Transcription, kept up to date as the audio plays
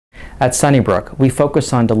At Sunnybrook, we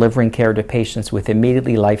focus on delivering care to patients with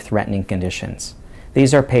immediately life-threatening conditions.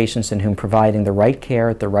 These are patients in whom providing the right care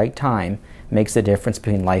at the right time makes the difference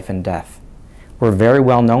between life and death. We're very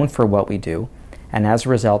well known for what we do, and as a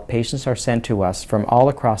result, patients are sent to us from all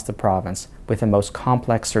across the province with the most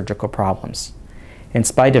complex surgical problems. In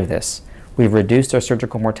spite of this, we've reduced our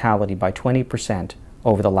surgical mortality by 20%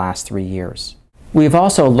 over the last 3 years. We've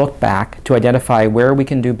also looked back to identify where we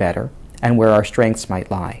can do better and where our strengths might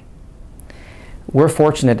lie. We're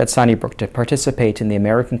fortunate at Sunnybrook to participate in the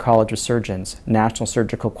American College of Surgeons National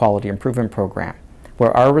Surgical Quality Improvement Program,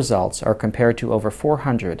 where our results are compared to over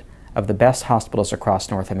 400 of the best hospitals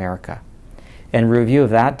across North America. In review of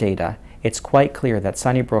that data, it's quite clear that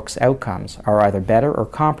Sunnybrook's outcomes are either better or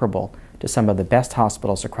comparable to some of the best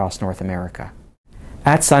hospitals across North America.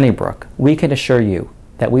 At Sunnybrook, we can assure you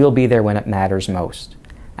that we will be there when it matters most.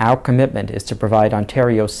 Our commitment is to provide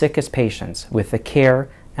Ontario's sickest patients with the care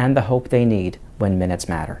and the hope they need when minutes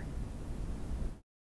matter.